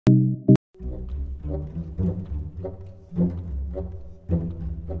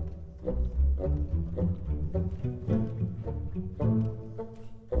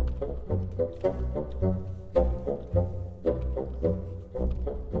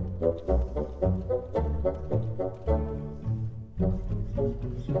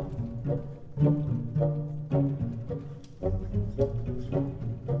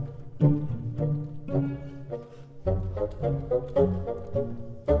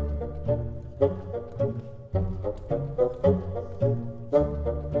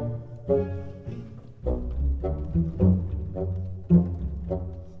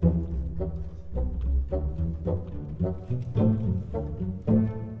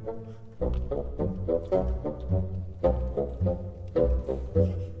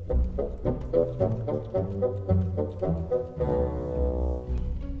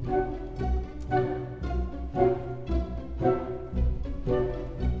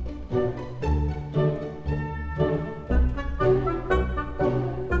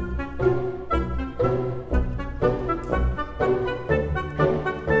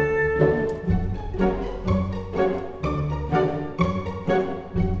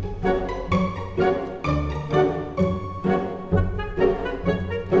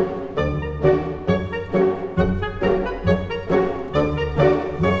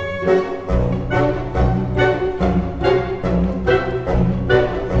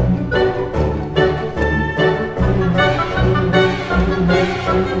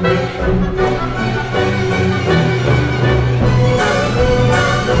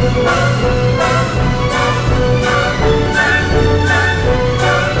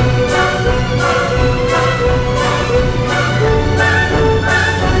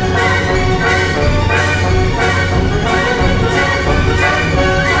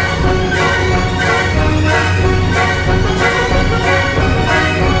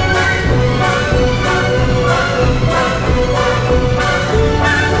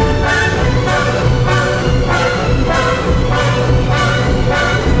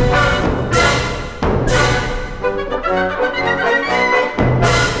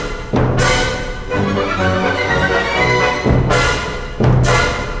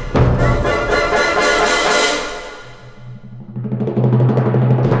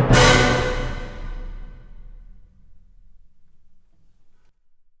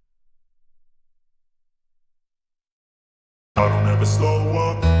I don't ever slow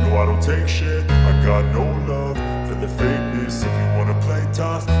up, no I don't take shit. I got no love for the fakeness. If you wanna play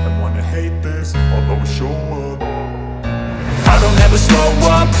tough and wanna hate this, I'll always show up. I don't ever slow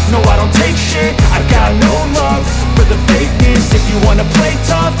up, no I don't take shit. I got no love for the fakeness. If you wanna play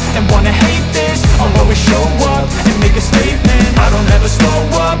tough and wanna hate this, I'll always show up and make a statement. I don't ever slow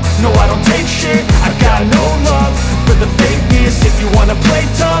up, no I don't take shit. I got no love for the fakeness. If you wanna play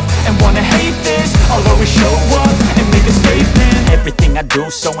tough and wanna hate this, I'll always show up and make a statement. Everything I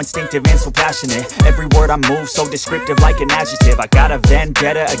do so instinctive and so passionate. Every word I move so descriptive like an adjective. I got a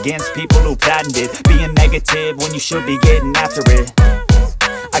vendetta against people who patented being negative when you should be getting after it.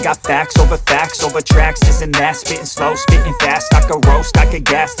 I got facts over tracks, this and that. Spitting slow, spitting fast, I could roast, I could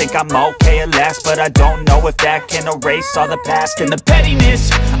gas. Think I'm okay at last, but I don't know if that can erase all the past. And the pettiness,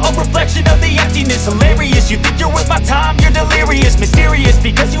 a reflection of the emptiness. Hilarious, you think you're worth my time, you're delirious. Mysterious,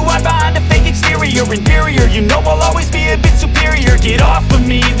 because you hide behind a fake exterior. Inferior, you know I'll always be a bit superior. Get off of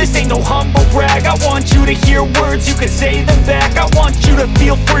me, this ain't no humble brag. I want you to hear words, you can say them back. I want you to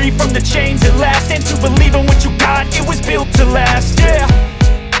feel free from the chains at last, and to believe in what you got, it was built to last, yeah.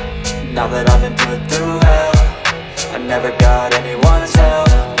 Now that I've been put through hell, I never got anyone's help.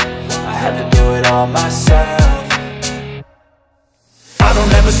 I had to do it all myself. I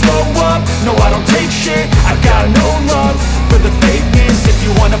don't ever slow up, no I don't take shit. I got no love for the fakeness. If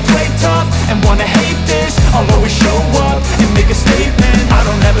you wanna play tough and wanna hate this, I'll always show up and make a statement. I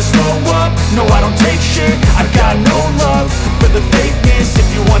don't ever slow up, no I don't take shit. I got no love for the fakeness. If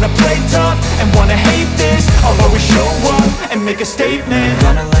you wanna play tough and wanna hate this, I'll always show up and make a statement.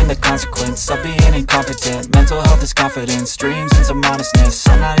 Gonna learn the consequence of being incompetent. Mental health is confidence, dreams and some honestness.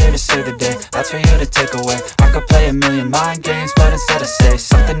 I'm not here to save the day, that's for you to take away. I could play a million mind games, but instead I say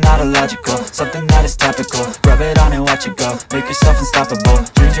something not illogical, something that is topical. Rub it on and watch it go, make yourself unstoppable.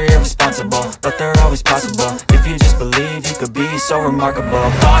 Dreams are irresponsible, but they're always possible. If you just believe, you could be so remarkable.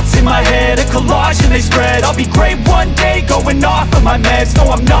 Thoughts in my head, a collage and they spread. I'll be great one day, going off of my meds. No,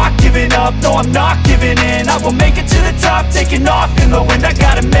 I'm not giving up, no, I'm not giving in. I will make it to the top, taking off in the wind. I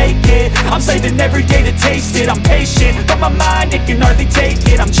gotta make it, I'm saving every day to taste it. I'm patient, but my mind, it can hardly take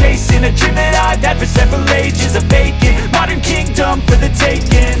it. I'm chasing a dream that I've had for several ages. A vacant, modern kingdom for the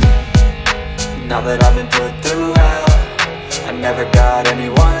taking. Now that I've been put through hell, I never got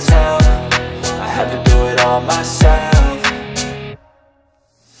anyone's help. I had to do it all myself.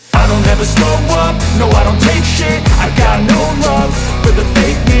 I don't ever slow up, no I don't take shit. I got no love for the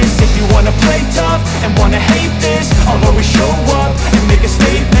fakeness. If you wanna play tough and wanna hate this, I'll always show up and make a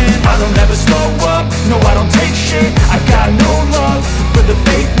statement. I don't ever slow up, no I don't take shit. I got no love for the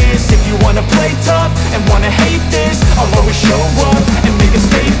fakeness. If you wanna play tough and wanna hate this, I'll always show up and make a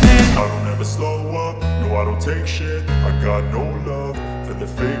statement. I don't ever slow up, no I don't take shit. I got no love for the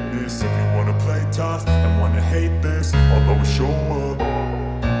fakeness. If you wanna play tough and wanna hate this, I'll always show up.